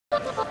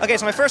Okay,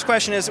 so my first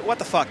question is, what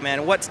the fuck,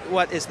 man?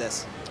 What is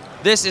this?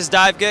 This is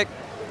Divekick.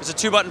 It's a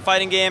 2-button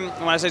fighting game. And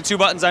when I say 2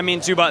 buttons, I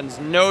mean 2 buttons.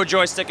 No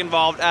joystick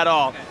involved at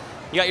all. Okay.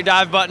 You got your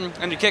dive button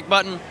and your kick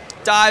button.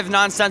 Dive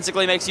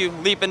nonsensically makes you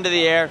leap into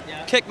the air.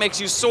 Yeah. Kick makes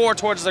you soar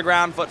towards the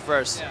ground foot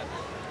first. Yeah.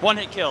 One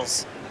hit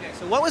kills. Okay,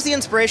 so what was the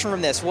inspiration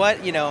from this?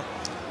 What, you know,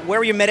 where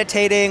were you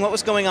meditating? What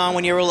was going on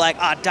when you were like,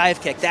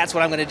 dive kick, that's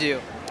what I'm going to do?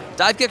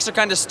 Dive kicks are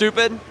kind of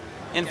stupid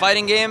in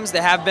fighting games.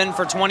 They have been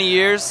for 20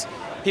 years.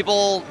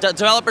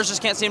 Developers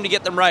just can't seem to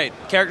get them right.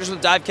 Characters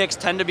with dive kicks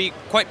tend to be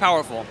quite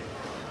powerful.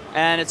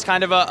 And it's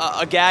kind of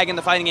a gag in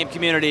the fighting game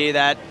community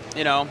that,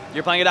 you know,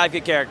 you're playing a dive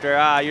kick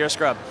character, you're a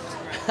scrub.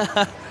 So,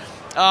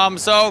 I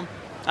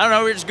don't know,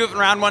 we were just goofing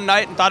around one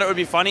night and thought it would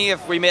be funny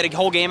if we made a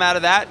whole game out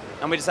of that,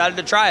 and we decided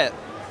to try it.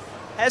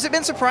 Has it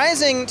been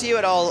surprising to you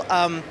at all,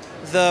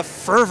 the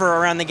fervor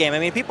around the game? I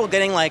mean, people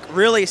getting like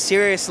really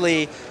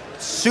seriously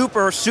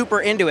super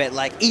into it,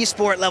 like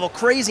esport level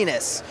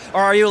craziness?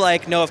 Or are you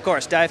like, no, of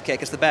course, dive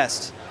kick is the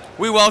best?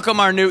 We welcome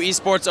our new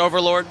esports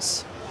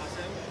overlords.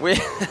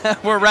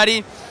 We're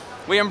ready.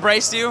 We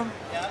embrace you.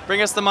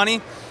 Bring us the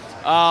money.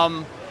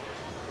 I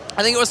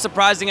think it was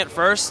surprising at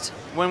first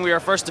when we were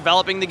first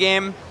developing the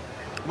game.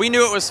 We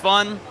knew it was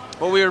fun,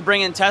 but we would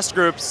bring in test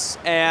groups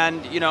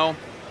and, you know,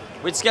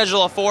 we'd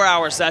schedule a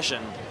 4-hour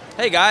session.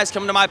 Hey guys,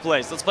 come to my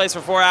place. Let's play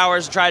for 4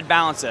 hours and try to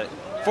balance it.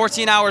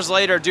 14 hours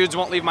later, dudes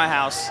won't leave my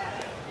house.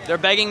 They're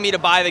begging me to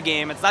buy the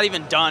game. It's not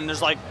even done.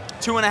 There's like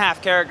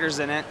 2.5 characters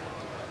in it.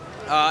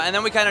 And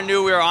then we kind of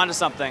knew we were onto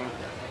something.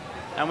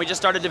 And we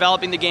just started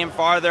developing the game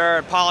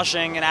farther,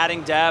 polishing and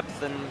adding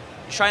depth and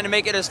trying to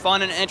make it as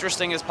fun and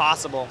interesting as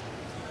possible.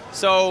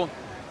 So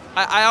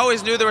I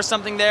always knew there was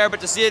something there,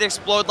 but to see it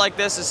explode like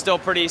this is still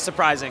pretty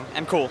surprising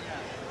and cool.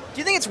 Do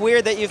you think it's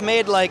weird that you've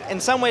made, like, in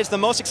some ways the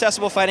most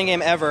accessible fighting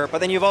game ever, but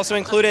then you've also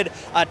included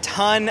a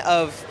ton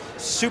of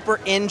super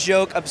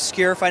in-joke,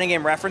 obscure fighting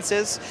game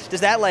references?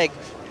 Does that, like,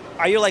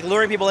 are you, like,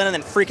 luring people in and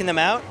then freaking them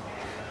out?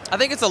 I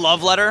think it's a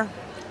love letter.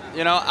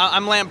 You know,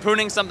 I'm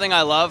lampooning something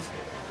I love.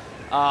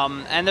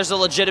 And there's a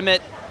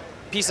legitimate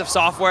piece of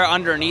software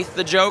underneath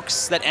the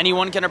jokes that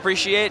anyone can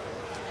appreciate.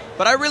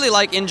 But I really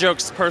like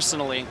in-jokes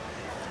personally.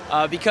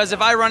 Because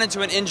if I run into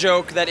an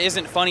in-joke that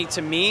isn't funny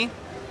to me,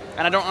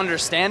 and I don't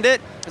understand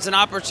it, it's an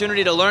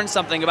opportunity to learn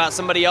something about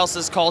somebody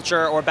else's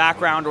culture or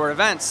background or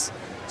events.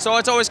 So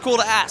it's always cool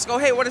to ask, oh,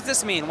 hey, what does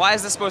this mean? Why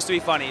is this supposed to be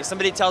funny?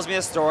 Somebody tells me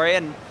a story,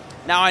 and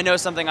now I know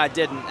something I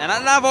didn't. And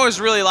I've always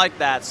really liked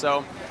that.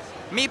 So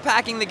me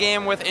packing the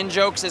game with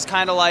in-jokes is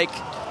kind of like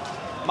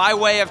my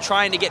way of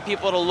trying to get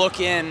people to look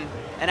in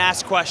and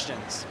ask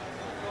questions.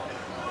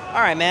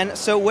 All right, man.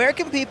 So where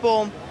can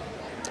people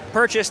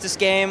purchase this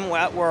game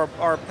or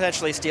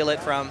potentially steal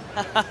it from?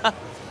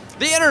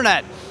 The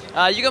internet.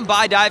 You can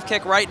buy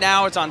Divekick right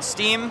now. It's on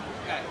Steam.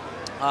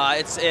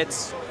 It's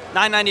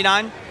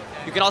 $9.99.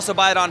 You can also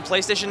buy it on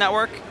PlayStation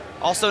Network.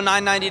 Also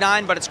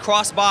 $9.99, but it's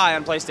cross-buy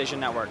on PlayStation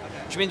Network,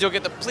 which means you'll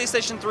get the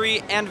PlayStation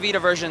 3 and Vita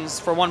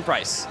versions for one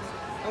price.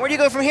 And where do you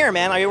go from here,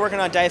 man? Are you working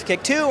on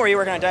Divekick 2, or are you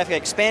working on Divekick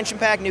expansion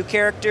pack, new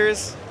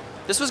characters?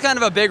 This was kind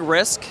of a big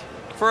risk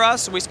for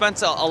us. We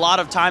spent a lot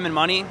of time and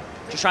money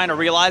just trying to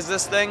realize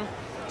this thing.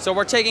 So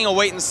we're taking a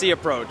wait-and-see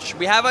approach.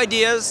 We have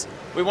ideas.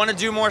 We want to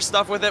do more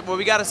stuff with it, but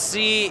we got to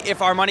see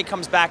if our money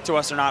comes back to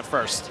us or not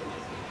first.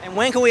 And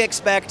when can we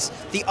expect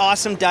the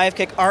awesome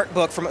Divekick art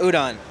book from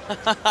Udon?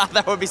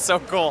 That would be so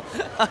cool.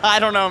 I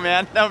don't know,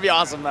 man. That would be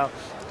awesome, though.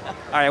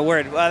 All right,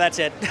 word. Well, that's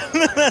it.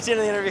 That's the end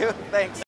of the interview. Thanks.